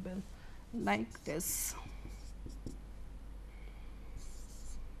variable like this.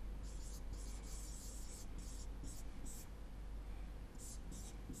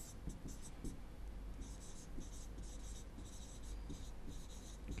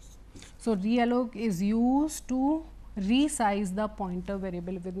 So, realloc is used to resize the pointer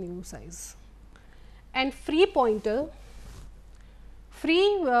variable with new size. And free pointer,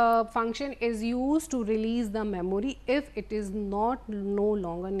 free function is used to release the memory if it is no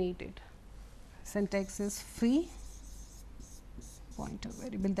longer needed. Syntax is free pointer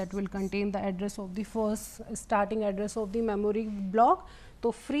variable that will contain the address of the first starting address of the memory block.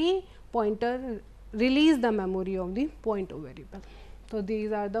 So, free pointer release the memory of the pointer variable. So,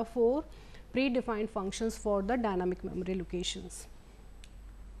 these are the 4 predefined functions for the dynamic memory locations.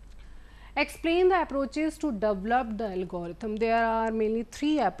 Explain the approaches to develop the algorithm. There are mainly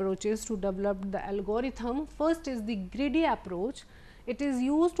 3 approaches to develop the algorithm. First is the greedy approach. It is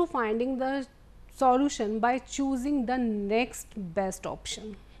used to finding the solution by choosing the next best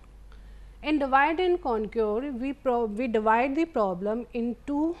option. In divide and conquer, we divide the problem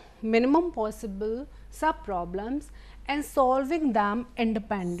into minimum possible sub-problems and solving them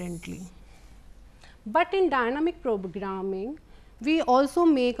independently. But in dynamic programming, we also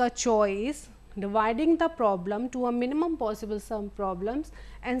make a choice dividing the problem to a minimum possible sub-problems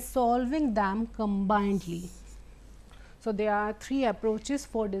and solving them combinedly. So, there are 3 approaches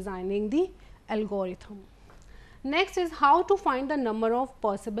for designing the algorithm. Next is how to find the number of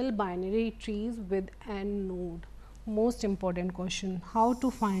possible binary trees with n node. Most important question, how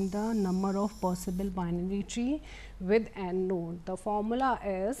to find the number of possible binary tree with n node. The formula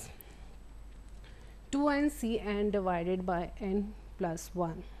is 2n/n divided by n plus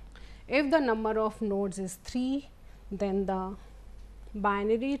 1. If the number of nodes is 3, then the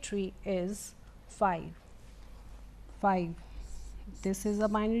binary tree is 5. This is a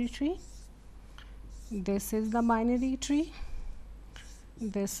binary tree. This is the binary tree.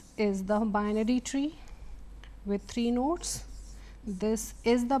 This is the binary tree with 3 nodes. This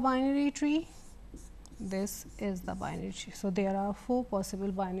is the binary tree. This is the binary tree. So, there are 4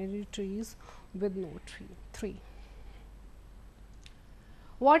 possible binary trees with node 3.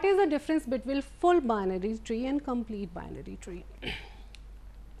 What is the difference between full binary tree and complete binary tree?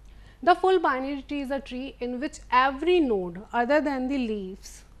 The full binary tree is a tree in which every node other than the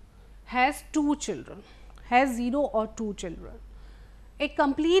leaves has 2 children, has 0 or 2 children. A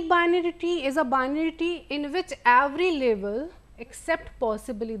complete binary tree is a binary tree in which every level except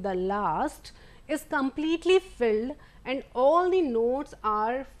possibly the last is completely filled and all the nodes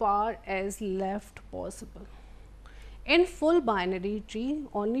are far as left possible. In full binary tree,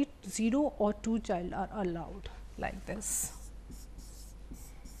 only 0 or 2 child are allowed, like this.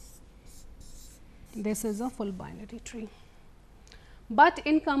 This is a full binary tree. But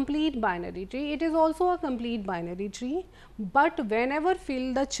in complete binary tree, it is also a complete binary tree, but whenever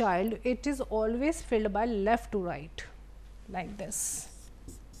fill the child, it is always filled by left to right, like this.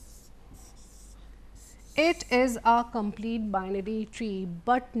 It is a complete binary tree,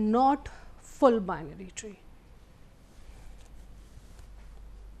 but not full binary tree.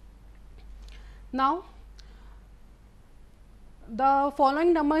 Now, the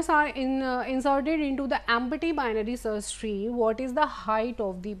following numbers are inserted into the empty binary search tree. What is the height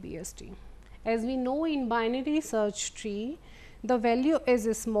of the BST? As we know, in binary search tree, the value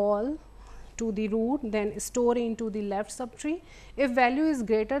is small to the root, then store into the left subtree. If value is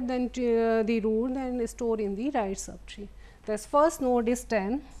greater than the root, then store in the right subtree. This first node is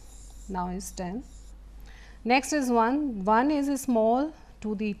 10, now is 10. Next is 1, 1 is small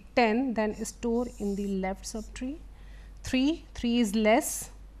to the 10, then store in the left subtree. 3 is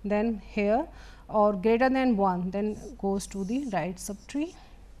less than here or greater than 1, then goes to the right subtree.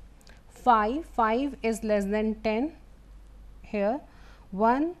 5 is less than 10 here.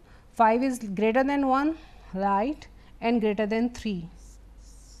 5 is greater than 1, right, and greater than 3.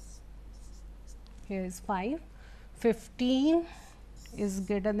 Here is 5. 15 is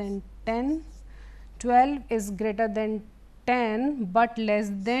greater than 10. 12 is greater than 10 but less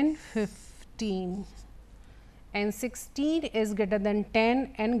than 15, and 16 is greater than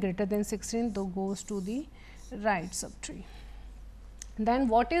 10 and greater than 16, so goes to the right subtree. Then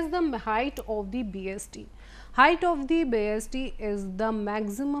what is the height of the BST? Height of the BST is the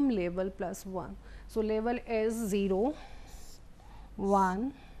maximum level plus 1. So, level is 0,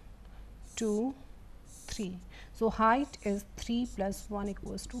 1, 2, 3. So, height is 3 plus 1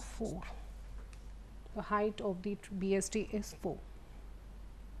 equals to 4. The height of the BST is 4.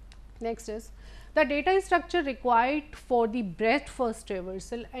 Next is the data structure required for the breadth first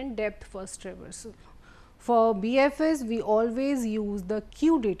traversal and depth first traversal. For BFS, we always use the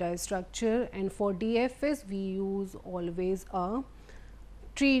Q data structure, and for DFS, we use always a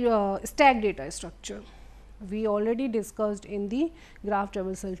stack data structure. We already discussed in the graph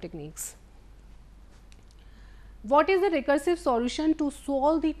traversal techniques. What is the recursive solution to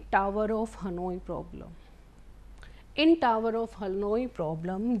solve the Tower of Hanoi problem? In Tower of Hanoi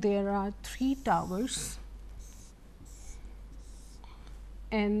problem, there are 3 towers,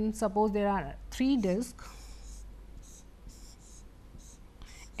 and suppose there are 3 disks,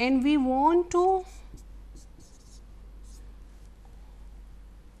 and we want to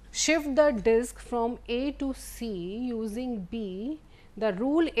shift the disk from A to C using B. The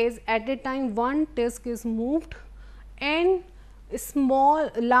rule is at a time one disk is moved and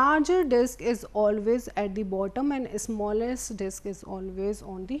larger disk is always at the bottom and smallest disk is always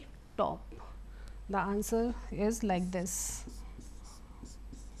on the top. The answer is like this.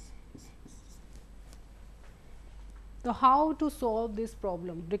 So, how to solve this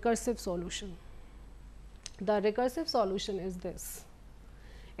problem? Recursive solution. The recursive solution is this.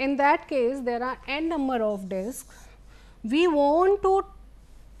 In that case, there are n number of disks. We want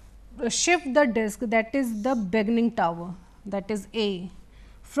to shift the disk, that is the beginning tower, that is A,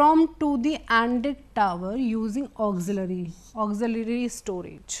 from to the ended tower using auxiliary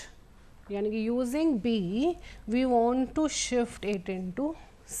storage. Yani using B, we want to shift it into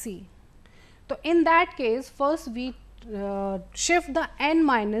C. So, in that case, first we shift the n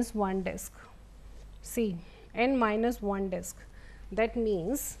minus 1 disk. See, n minus 1 disk. That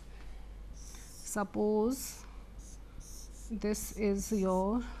means, suppose this is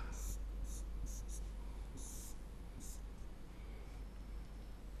your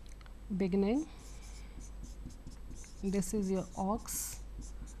beginning, this is your aux,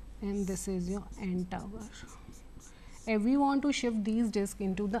 and this is your n tower. And we want to shift these disks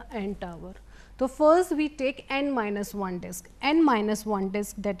into the n tower. So, first we take n minus 1 disk, n minus 1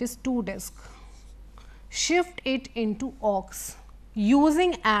 disk, that is 2 disk, shift it into aux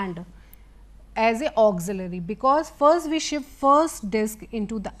using AND as a auxiliary, because first we shift first disk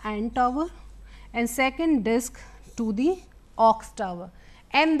into the n tower and second disk to the aux tower,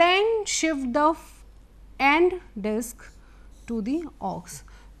 and then shift the end disk to the aux.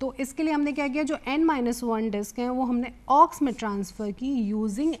 तो इसके लिए हमने क्या किया, जो n minus 1 disc है वो हमने aux में ट्रांसफ़र की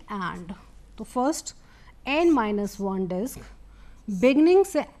यूजिंग AND. तो first n minus 1 disc beginning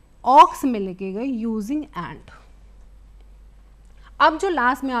से aux में लेके गए यूजिंग AND. अब जो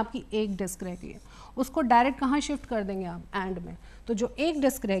लास्ट में आपकी एक डिस्क रह गई है उसको डायरेक्ट कहाँ शिफ्ट कर देंगे आप, AND में. तो जो एक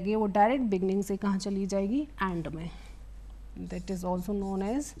डिस्क रह गई है वो डायरेक्ट बिगनिंग से कहाँ चली जाएगी, AND में. That is also known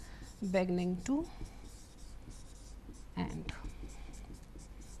as beginning to AND.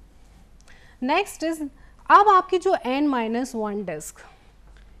 Next is, अब आपकी जो n माइनस 1 डिस्क,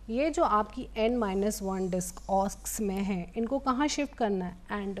 ये जो आपकी n माइनस 1 डिस्क aux में है, इनको कहाँ शिफ्ट करना है,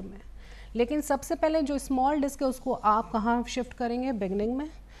 AND में. लेकिन सबसे पहले जो स्मॉल डिस्क है उसको आप कहाँ शिफ्ट करेंगे, बिगनिंग में,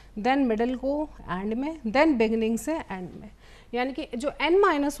 देन मिडल को AND में, देन बिगनिंग से AND में. यानी कि जो n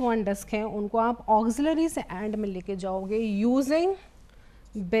माइनस 1 डिस्क हैं उनको आप ऑक्सिलरी से AND में लेके जाओगे using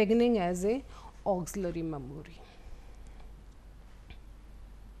beginning as a auxiliary memory.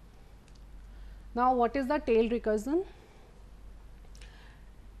 Now, what is the tail recursion?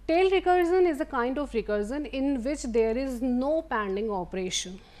 Tail recursion is a kind of recursion in which there is no pending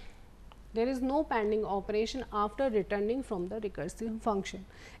operation. There is no pending operation after returning from the recursive function.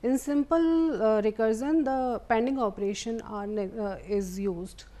 In simple recursion, the pending operation is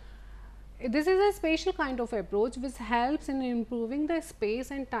used. This is a special kind of approach which helps in improving the space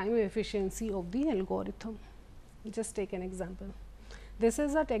and time efficiency of the algorithm. Just take an example. This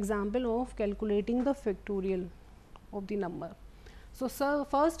is an example of calculating the factorial of the number. So,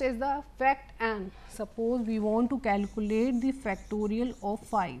 first is the fact n. Suppose we want to calculate the factorial of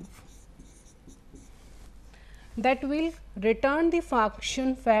 5. That will return the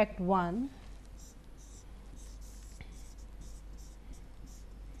function fact 1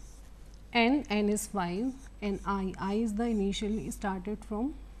 n is 5 and I is the initially started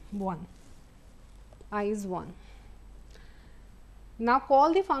from 1. I is 1. Now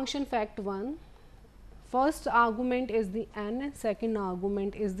call the function fact1. First argument is the n and second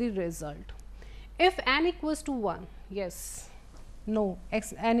argument is the result. If n equals to 1, yes, no,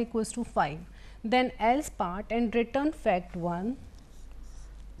 n equals to 5, then else part and return fact1,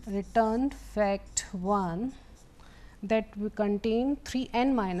 that will contain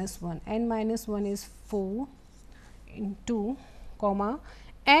 3n minus 1. N minus 1 is 4 into comma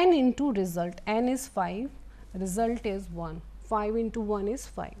n into result. N is 5, result is 1. 5 into 1 is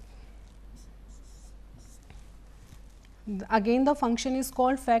 5. Again the function is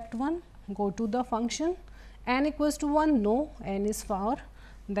called fact1. Go to the function. N equals to 1, no, n is 4.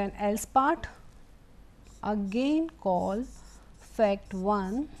 Then else part, again call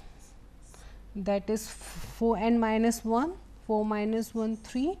fact1, that is 4n minus 1, 4 minus 1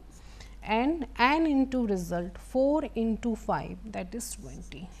 3, and n into result 4 into 5, that is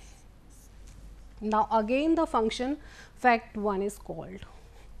 20. Now again the function fact1 is called.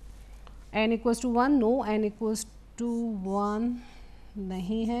 N equals to 1, no, n equals to 1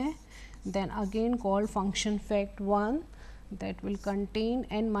 nahi hai. Then again call function fact1, that will contain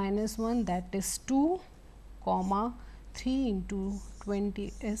n minus 1, that is 2 comma 3 into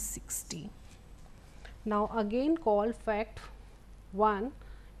 20 is 60. Now again call fact1,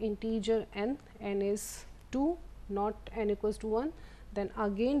 integer n is 2, not n equals to 1. Then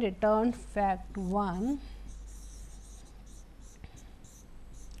again return fact1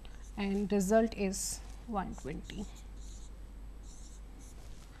 and result is 120.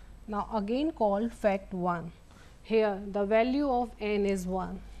 Now again call fact1. Here the value of n is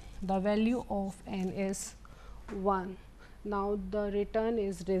 1. The value of n is 1. Now the return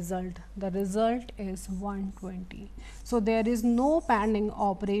is result. The result is 120. So there is no pending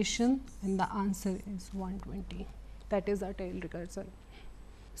operation and the answer is 120. That is a tail recursor.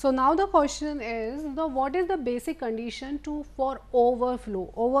 So now the question is, what is the basic condition for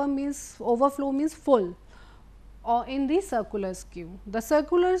overflow? Overflow means full. Or in the circular skew. The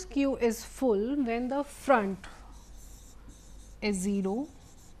circular skew is full when the front is 0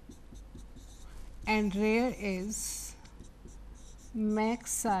 and rear is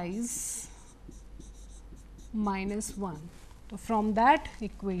max size minus 1. So from that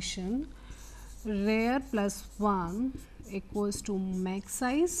equation, rear plus 1 equals to max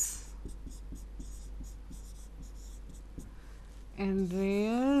size and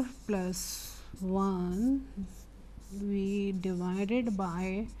rear plus 1 we divided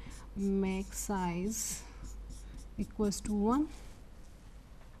by max size equals to 1.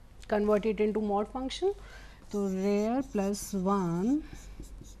 Convert it into mod function. So rear plus 1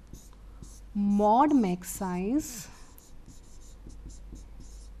 mod max size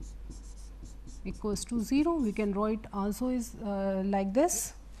equals to 0. We can write also is like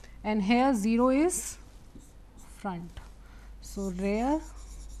this, and here 0 is front. So rear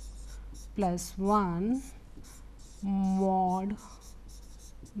plus 1 mod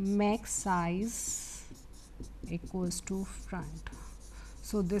max size equals to front.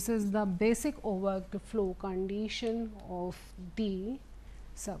 So this is the basic overflow condition of the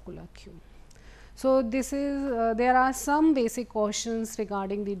circular queue. So this is there are some basic questions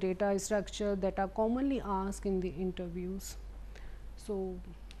regarding the data structure that are commonly asked in the interviews. So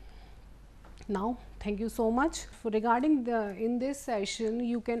now thank you so much for regarding in this session.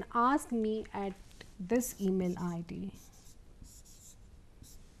 You can ask me at this email ID.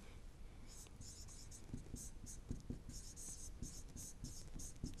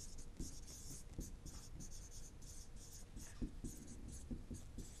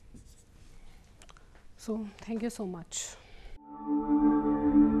 So thank you so much.